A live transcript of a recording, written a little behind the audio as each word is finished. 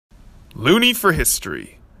Looney for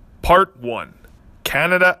History, Part 1,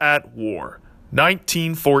 Canada at War,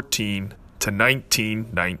 1914 to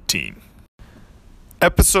 1919.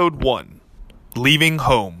 Episode 1, Leaving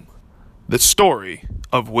Home, the story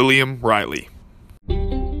of William Riley.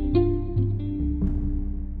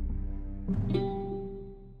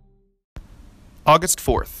 August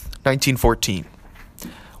 4th, 1914.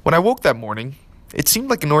 When I woke that morning, it seemed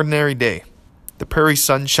like an ordinary day. The prairie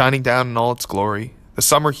sun shining down in all its glory, the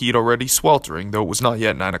summer heat already sweltering, though it was not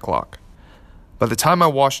yet 9 o'clock. By the time I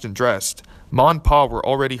washed and dressed, Ma and Pa were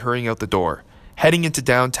already hurrying out the door, heading into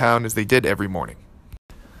downtown as they did every morning.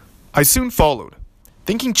 I soon followed,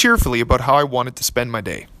 thinking cheerfully about how I wanted to spend my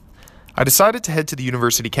day. I decided to head to the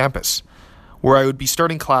university campus, where I would be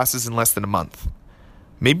starting classes in less than a month.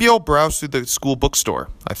 Maybe I'll browse through the school bookstore,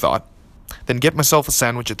 I thought, then get myself a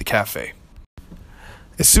sandwich at the cafe.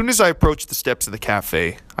 As soon as I approached the steps of the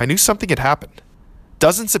cafe, I knew something had happened.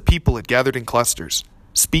 Dozens of people had gathered in clusters,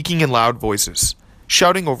 speaking in loud voices,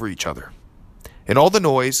 shouting over each other. In all the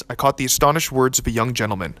noise, I caught the astonished words of a young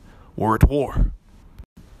gentleman, "We're at war."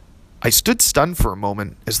 I stood stunned for a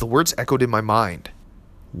moment as the words echoed in my mind.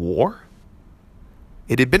 War?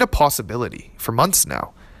 It had been a possibility for months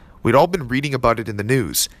now. We'd all been reading about it in the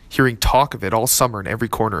news, hearing talk of it all summer in every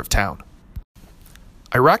corner of town.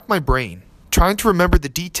 I racked my brain, trying to remember the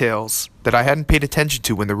details that I hadn't paid attention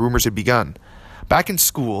to when the rumors had begun. Back in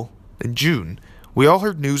school, in June, we all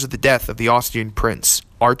heard news of the death of the Austrian prince,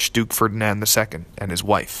 Archduke Ferdinand II, and his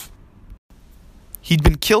wife. He'd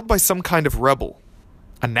been killed by some kind of rebel,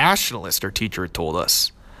 a nationalist, our teacher had told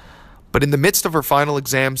us. But in the midst of our final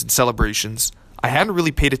exams and celebrations, I hadn't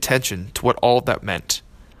really paid attention to what all that meant.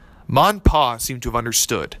 Ma and Pa seemed to have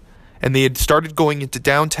understood, and they had started going into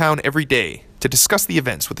downtown every day to discuss the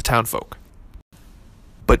events with the townfolk.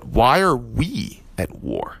 But why are we at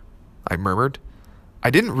war? I murmured. I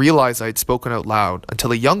didn't realize I had spoken out loud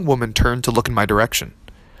until a young woman turned to look in my direction.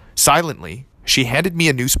 Silently, she handed me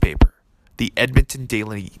a newspaper, the Edmonton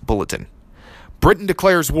Daily Bulletin. "Britain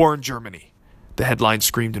declares war in Germany," the headline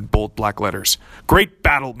screamed in bold black letters. "Great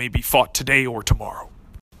battle may be fought today or tomorrow."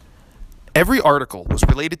 Every article was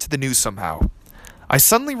related to the news somehow. I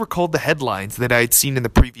suddenly recalled the headlines that I had seen in the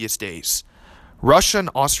previous days. Russia and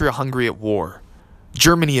Austria-Hungary at war.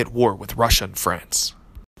 Germany at war with Russia and France.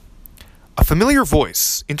 A familiar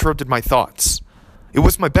voice interrupted my thoughts. It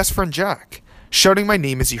was my best friend Jack, shouting my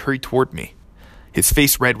name as he hurried toward me, his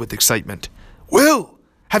face red with excitement. "Will,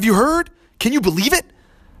 have you heard? Can you believe it?"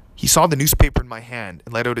 He saw the newspaper in my hand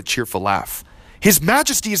and let out a cheerful laugh. "His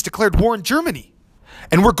Majesty has declared war in Germany,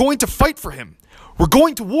 and we're going to fight for him. We're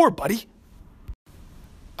going to war, buddy."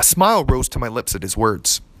 A smile rose to my lips at his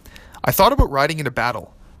words. I thought about riding into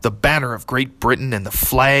battle, the banner of Great Britain and the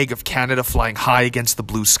flag of Canada flying high against the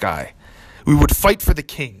blue sky. We would fight for the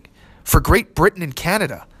king, for Great Britain and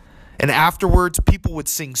Canada, and afterwards people would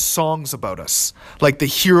sing songs about us, like the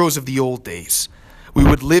heroes of the old days. We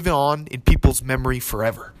would live on in people's memory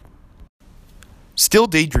forever. Still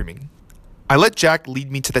daydreaming, I let Jack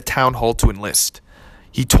lead me to the town hall to enlist.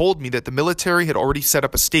 He told me that the military had already set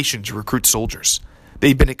up a station to recruit soldiers.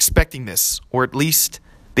 They'd been expecting this, or at least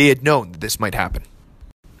they had known that this might happen.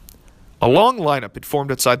 A long lineup had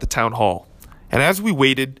formed outside the town hall, and as we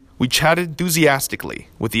waited, we chatted enthusiastically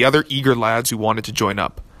with the other eager lads who wanted to join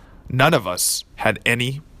up. None of us had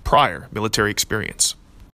any prior military experience.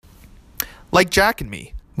 Like Jack and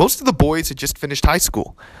me, most of the boys had just finished high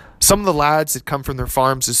school. Some of the lads had come from their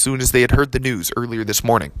farms as soon as they had heard the news earlier this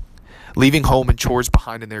morning, leaving home and chores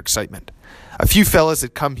behind in their excitement. A few fellas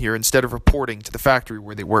had come here instead of reporting to the factory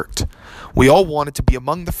where they worked. We all wanted to be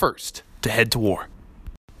among the first to head to war.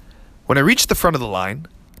 When I reached the front of the line,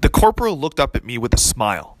 the corporal looked up at me with a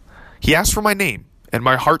smile. He asked for my name, and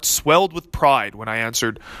my heart swelled with pride when I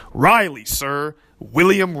answered, "Riley, sir,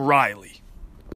 William Riley."